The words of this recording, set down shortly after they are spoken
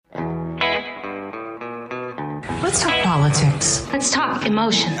Let's talk politics. Let's talk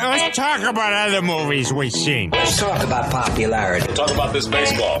emotion. Let's talk about other movies we've seen. Let's talk about popularity. Talk about this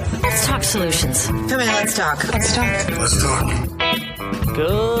baseball. Let's talk solutions. Come in, let's talk. Let's talk. Let's talk.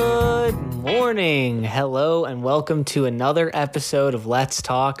 Good morning. Hello, and welcome to another episode of Let's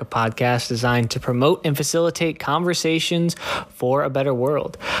Talk, a podcast designed to promote and facilitate conversations for a better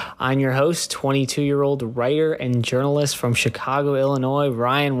world. I'm your host, 22-year-old writer and journalist from Chicago, Illinois,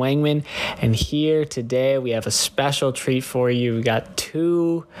 Ryan Wangman, and here today we have a special treat for you. We got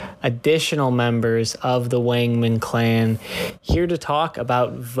two additional members of the Wangman clan here to talk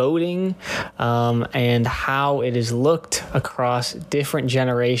about voting and how it is looked across different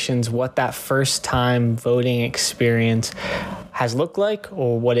generations, what that first time voting experience has looked like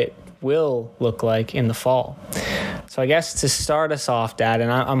or what it will look like in the fall. So I guess to start us off, Dad, and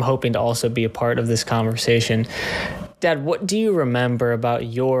I'm hoping to also be a part of this conversation, Dad, what do you remember about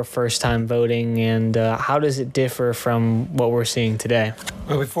your first time voting, and how does it differ from what we're seeing today?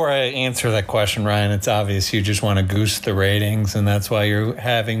 Well, before I answer that question, Ryan, it's obvious you just want to goose the ratings, and that's why you're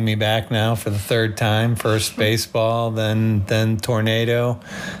having me back now for the third time. First baseball, then tornado,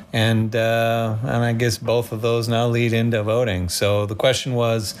 and I guess both of those now lead into voting. So the question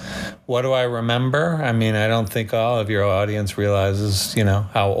was, what do I remember? I mean, I don't think all of your audience realizes,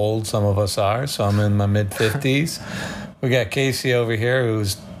 how old some of us are. So I'm in my mid-50s. We got Casey over here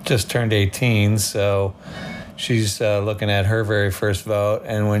who's just turned 18, so she's looking at her very first vote.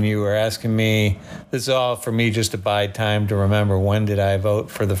 And when you were asking me, this is all for me just to buy time to remember when did I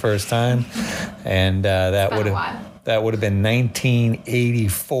vote for the first time, and that would have been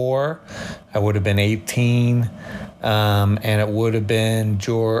 1984. I would have been 18, and it would have been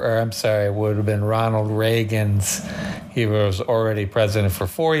Ronald Reagan's. He was already president for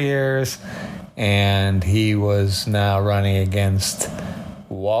 4 years, and he was now running against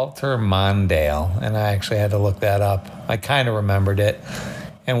Walter Mondale, and I actually had to look that up. I kind of remembered it.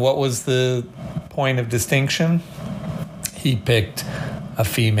 And what was the point of distinction? He picked a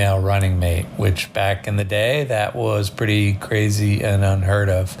female running mate, which back in the day, that was pretty crazy and unheard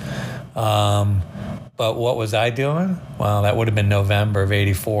of. But what was I doing? Well, that would have been November of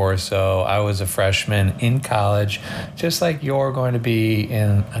 84, so I was a freshman in college, just like you're going to be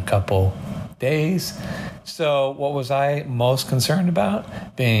in a couple days. So what was I most concerned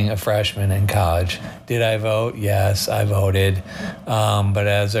about? Being a freshman in college. Did I vote? Yes, I voted. But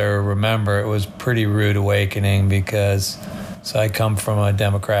as I remember, it was pretty rude awakening because I come from a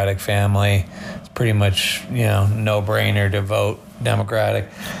Democratic family. It's pretty much, no-brainer to vote Democratic.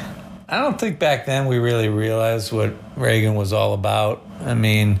 I don't think back then we really realized what Reagan was all about. I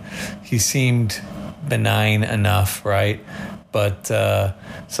mean, he seemed benign enough, right? But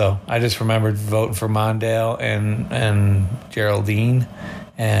so I just remembered voting for Mondale and Geraldine,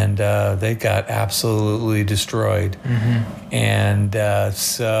 and they got absolutely destroyed. Mm-hmm. And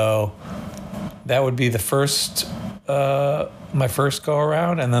so that would be the first, my first go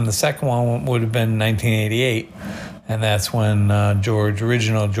around, and then the second one would have been 1988. And that's when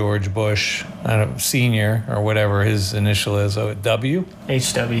original George Bush, Senior, or whatever his initial is, W?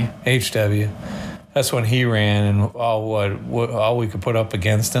 HW. That's when he ran, and all we could put up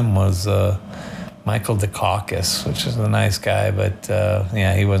against him was Michael Dukakis, which is a nice guy, but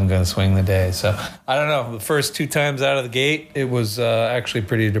he wasn't going to swing the day. So I don't know. The first two times out of the gate, it was actually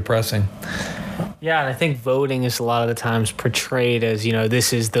pretty depressing. Yeah, and I think voting is a lot of the times portrayed as,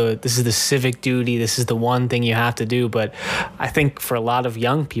 this is the civic duty, this is the one thing you have to do. But I think for a lot of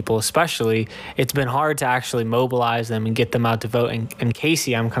young people especially, it's been hard to actually mobilize them and get them out to vote. And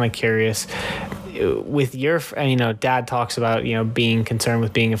Casey, I'm kind of curious, with your, Dad talks about, being concerned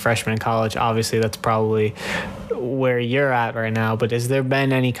with being a freshman in college. Obviously, that's probably where you're at right now, but has there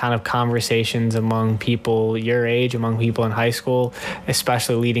been any kind of conversations among people your age, among people in high school,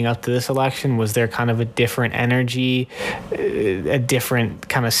 especially leading up to this election? Was there kind of a different energy, a different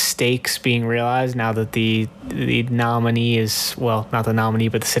kind of stakes being realized now that the nominee is, well, not the nominee,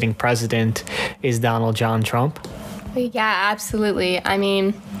 but the sitting president is Donald John Trump? Yeah, absolutely. I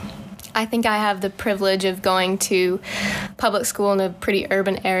mean, I think I have the privilege of going to public school in a pretty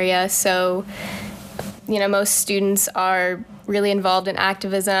urban area, so most students are really involved in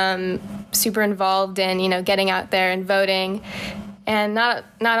activism, super involved in, getting out there and voting. And not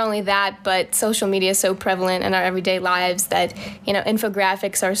only that, but social media is so prevalent in our everyday lives that,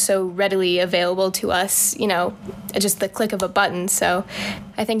 infographics are so readily available to us, at just the click of a button. So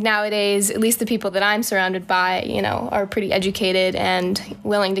I think nowadays, at least the people that I'm surrounded by, are pretty educated and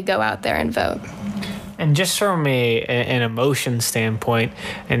willing to go out there and vote. And just from an emotion standpoint,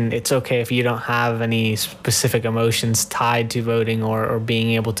 and it's okay if you don't have any specific emotions tied to voting or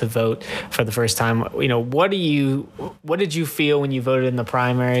being able to vote for the first time, what did you feel when you voted in the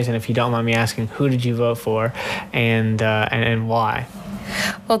primaries? And if you don't mind me asking, who did you vote for and why?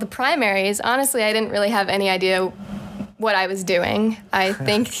 Well, the primaries, honestly, I didn't really have any idea what I was doing. I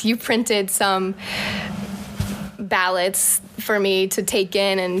think you printed some ballots for me to take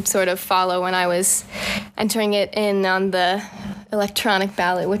in and sort of follow when I was entering it in on the electronic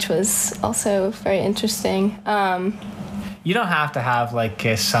ballot, which was also very interesting. You don't have to have like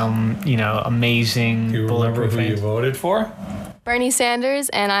some, amazing Do you remember bulletproof who you answer. voted for? Bernie Sanders,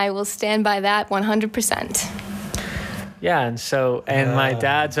 and I will stand by that 100%. Yeah, and my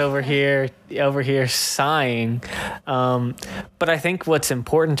dad's over here sighing. But I think what's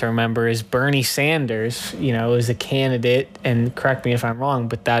important to remember is Bernie Sanders, is a candidate, and correct me if I'm wrong,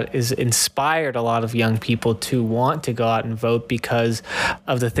 but that is inspired a lot of young people to want to go out and vote because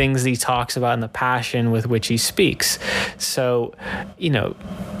of the things he talks about and the passion with which he speaks. So,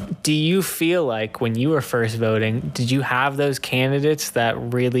 do you feel like when you were first voting, did you have those candidates that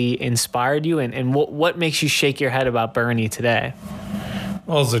really inspired you? And what makes you shake your head about Bernie today?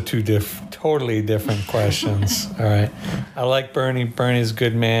 Well, those are two totally different questions. All right. I like Bernie. Bernie's a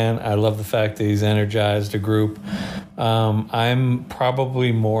good man. I love the fact that he's energized a group. I'm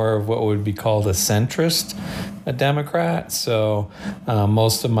probably more of what would be called a centrist, a Democrat. So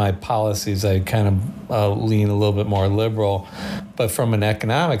most of my policies, I kind of lean a little bit more liberal. But from an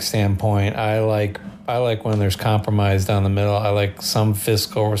economic standpoint, I like when there's compromise down the middle. I like some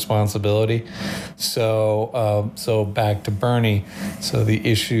fiscal responsibility. So back to Bernie. So the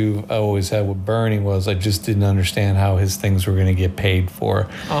issue I always had with Bernie was I just didn't understand how his things were going to get paid for.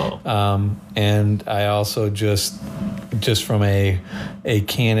 And I also just from a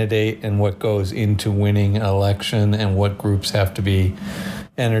candidate and what goes into winning an election and what groups have to be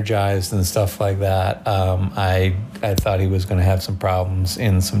energized and stuff like that, I thought he was going to have some problems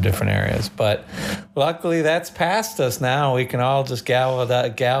in some different areas. But luckily that's past us now. We can all just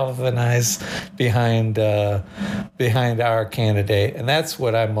galvanize behind our candidate. And that's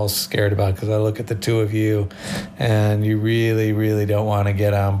what I'm most scared about, because I look at the two of you and you really, really don't want to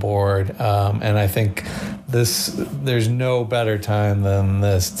get on board. And I think there's no better time than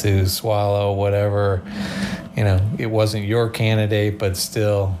this to swallow whatever. It wasn't your candidate, but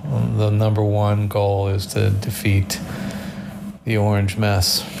still the number one goal is to defeat the orange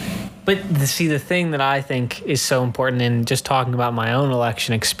mess. But the thing that I think is so important in just talking about my own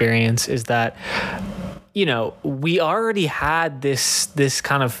election experience is that, we already had this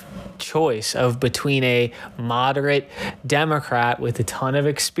kind of choice of between a moderate Democrat with a ton of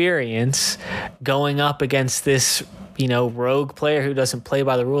experience going up against this rogue player who doesn't play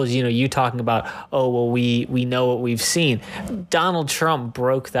by the rules. You talking about, we know what we've seen. Donald Trump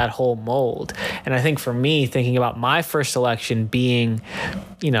broke that whole mold. And I think for me, thinking about my first election being,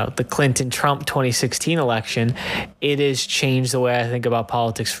 the Clinton-Trump 2016 election, it has changed the way I think about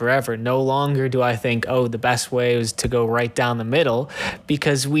politics forever. No longer do I think, the best way was to go right down the middle,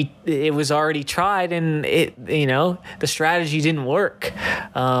 because it was already tried and the strategy didn't work.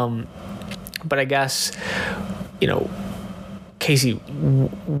 But I guess, Casey,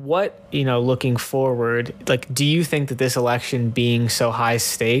 what, looking forward, do you think that this election being so high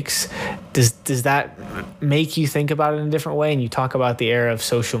stakes, does that make you think about it in a different way? And you talk about the era of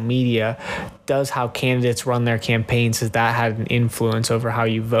social media. Does how candidates run their campaigns, has that had an influence over how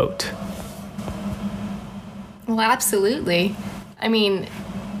you vote? Well, absolutely. I mean,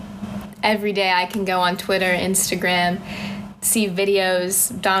 every day I can go on Twitter, Instagram, see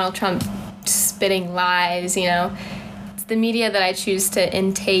videos, Donald Trump spitting lies, It's the media that I choose to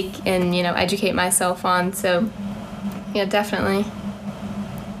intake and, educate myself on. So, yeah, definitely.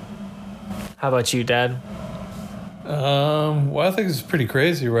 How about you, Dad? Well, I think it's pretty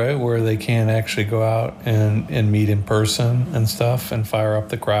crazy, right? Where they can't actually go out and meet in person and stuff and fire up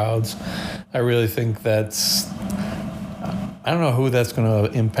the crowds. I really think I don't know who that's going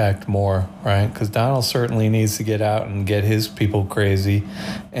to impact more, right? Because Donald certainly needs to get out and get his people crazy,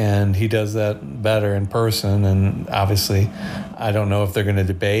 and he does that better in person. And obviously, I don't know if they're going to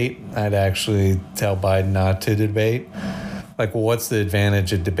debate. I'd actually tell Biden not to debate. What's the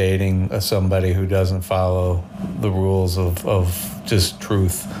advantage of debating somebody who doesn't follow the rules of just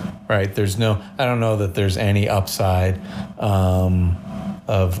truth, right? I don't know that there's any upside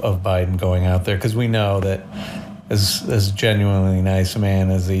of Biden going out there, because we know that as genuinely nice a man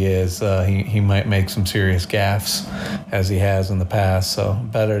as he is, he might make some serious gaffes, as he has in the past. So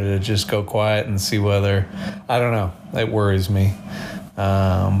better to just go quiet and see whether, I don't know, it worries me.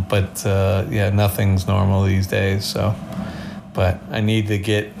 Nothing's normal these days. So, but I need to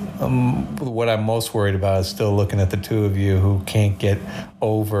get. What I'm most worried about is still looking at the two of you who can't get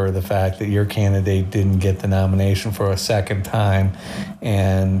over the fact that your candidate didn't get the nomination for a second time,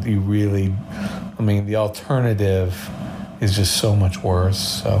 and you really, the alternative is just so much worse.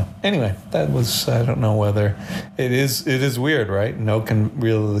 So anyway, that was, I don't know whether it is weird, right? No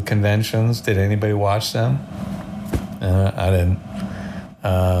real conventions. Did anybody watch them? I didn't.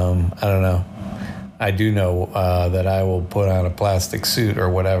 I don't know. I do know that I will put on a plastic suit or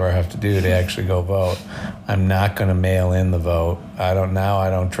whatever I have to do to actually go vote. I'm not going to mail in the vote. I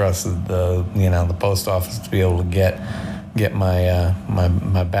don't trust the post office to be able to get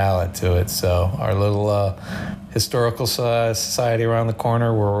my ballot to it. So our little historical society around the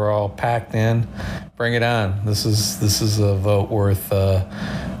corner where we're all packed in, bring it on. This is a vote worth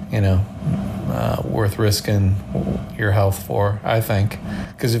worth risking your health for, I think,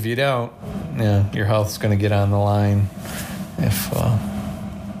 because if you don't, your health's going to get on the line if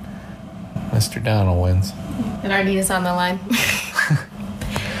Mr. Donald wins. And our need is on the line.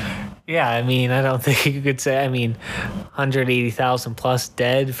 Yeah, I don't think you could say, 180,000 plus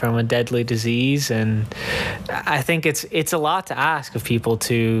dead from a deadly disease. And I think it's a lot to ask of people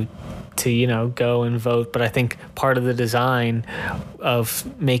to go and vote. But I think part of the design of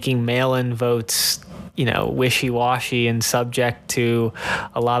making mail-in votes, wishy-washy and subject to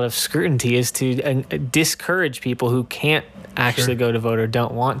a lot of scrutiny is to discourage people who can't actually go to vote or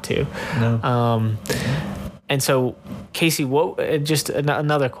don't want to. No. And so, Casey, just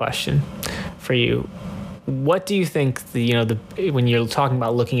another question for you. What do you think when you're talking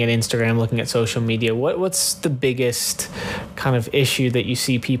about looking at Instagram, looking at social media, what's the biggest kind of issue that you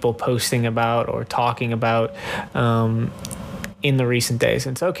see people posting about or talking about in the recent days?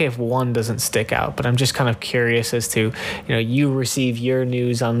 And it's okay if one doesn't stick out, but I'm just kind of curious as to, you receive your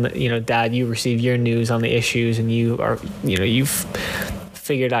news on the, Dad, you receive your news on the issues, and you've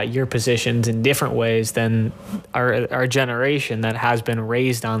figured out your positions in different ways than our generation that has been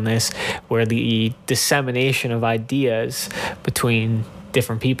raised on this, where the dissemination of ideas between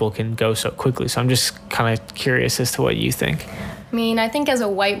different people can go so quickly. So I'm just kind of curious as to what you think. I think as a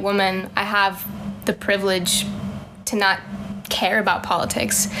white woman, I have the privilege to not care about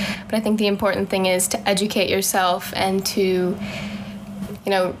politics, but I think the important thing is to educate yourself and to,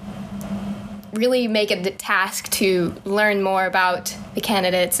 really make it a task to learn more about the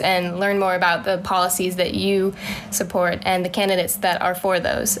candidates and learn more about the policies that you support and the candidates that are for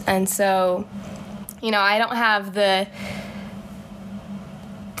those. And so, I don't have the...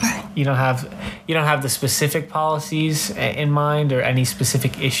 You don't have the specific policies in mind or any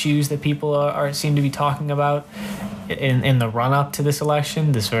specific issues that people seem to be talking about in the run-up to this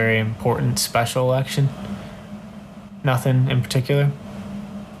election, this very important special election? Nothing in particular?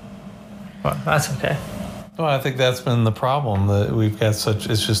 Well, that's okay. Well, I think that's been the problem, that we've got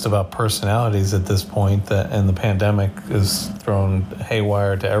it's just about personalities at this point, and the pandemic has thrown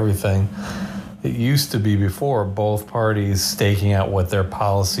haywire to everything. It used to be before both parties staking out what their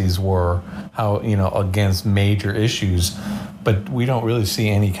policies were, how, against major issues, but we don't really see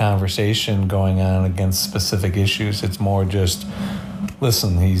any conversation going on against specific issues. It's more just,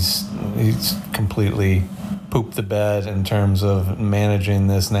 listen, he's completely pooped the bed in terms of managing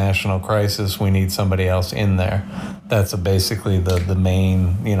this national crisis. We need somebody else in there. That's basically the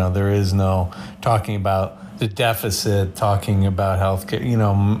main, there is no talking about the deficit, talking about healthcare,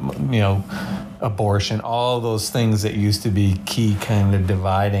 abortion, all those things that used to be key kind of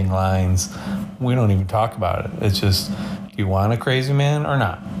dividing lines. We don't even talk about it. It's just, do you want a crazy man or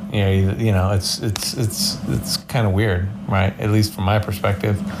not? It's kind of weird, right? At least from my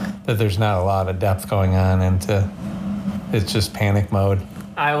perspective, that there's not a lot of depth going on it's just panic mode.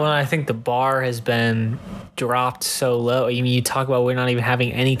 I think the bar has been dropped so low. You talk about we're not even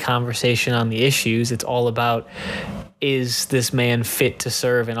having any conversation on the issues. It's all about, is this man fit to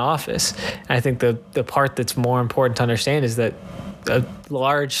serve in office? And I think the part that's more important to understand is that a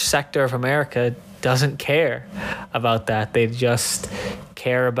large sector of America doesn't care about that. They just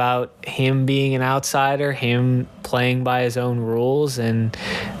care about him being an outsider, him playing by his own rules, and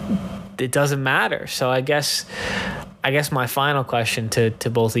it doesn't matter. So I guess my final question to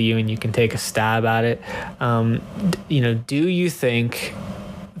both of you, and you can take a stab at it, do you think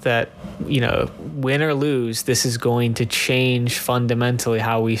that, win or lose, this is going to change fundamentally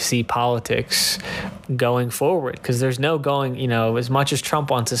how we see politics going forward? Because there's no going, as much as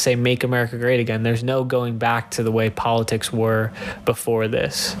Trump wants to say make America great again, there's no going back to the way politics were before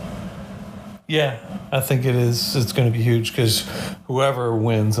this. Yeah, I think it is. It's going to be huge because whoever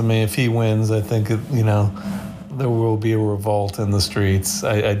wins, if he wins, I think, there will be a revolt in the streets.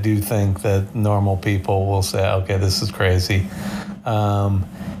 I do think that normal people will say, okay, this is crazy.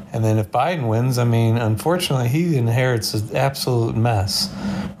 And then if Biden wins, I mean, unfortunately, he inherits an absolute mess,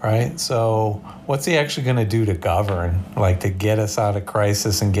 right? So what's he actually going to do to govern, like to get us out of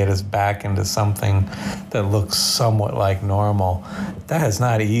crisis and get us back into something that looks somewhat like normal? That is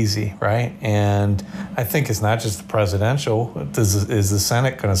not easy, right? And I think it's not just the presidential. Is the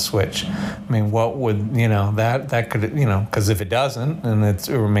Senate going to switch? I mean, what would, that could, because if it doesn't and it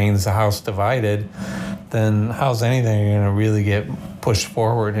remains the House divided, then how's anything going to really get pushed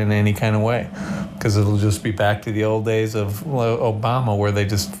forward in any kind of way? Because it'll just be back to the old days of Obama, where they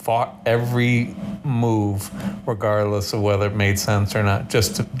just fought every move, regardless of whether it made sense or not,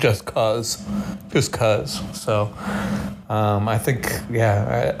 just cause. So I think,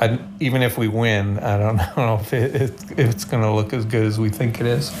 even if we win, I don't know if it's going to look as good as we think it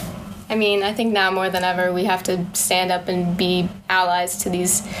is. I mean, I think now more than ever we have to stand up and be allies to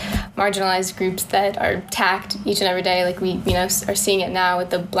these marginalized groups that are attacked each and every day. Like we, are seeing it now with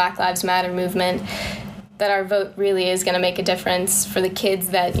the Black Lives Matter movement, that our vote really is going to make a difference for the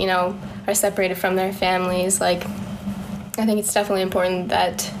kids that, are separated from their families. Like, I think it's definitely important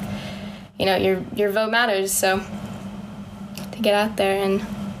that, your vote matters. So to get out there and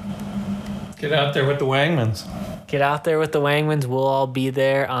get out there with the Wangmans. Get out there with the Wangmans. We'll all be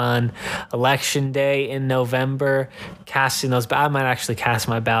there on Election Day in November, casting those. I might actually cast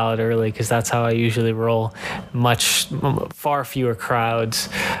my ballot early because that's how I usually roll. Far fewer crowds.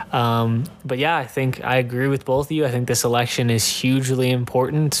 But yeah, I think I agree with both of you. I think this election is hugely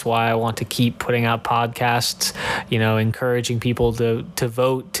important. It's why I want to keep putting out podcasts, encouraging people to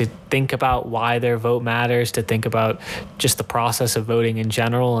vote, to think about why their vote matters, to think about just the process of voting in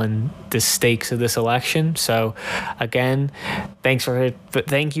general and the stakes of this election. So again, thank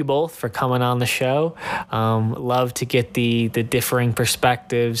you both for coming on the show. Love to get the differing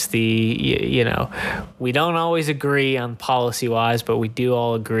perspectives. We don't always agree on policy wise, but we do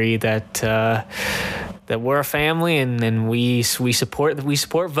all agree that we're a family and we support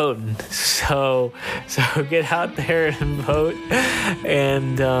voting. So get out there and vote.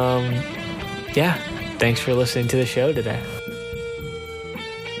 And thanks for listening to the show today.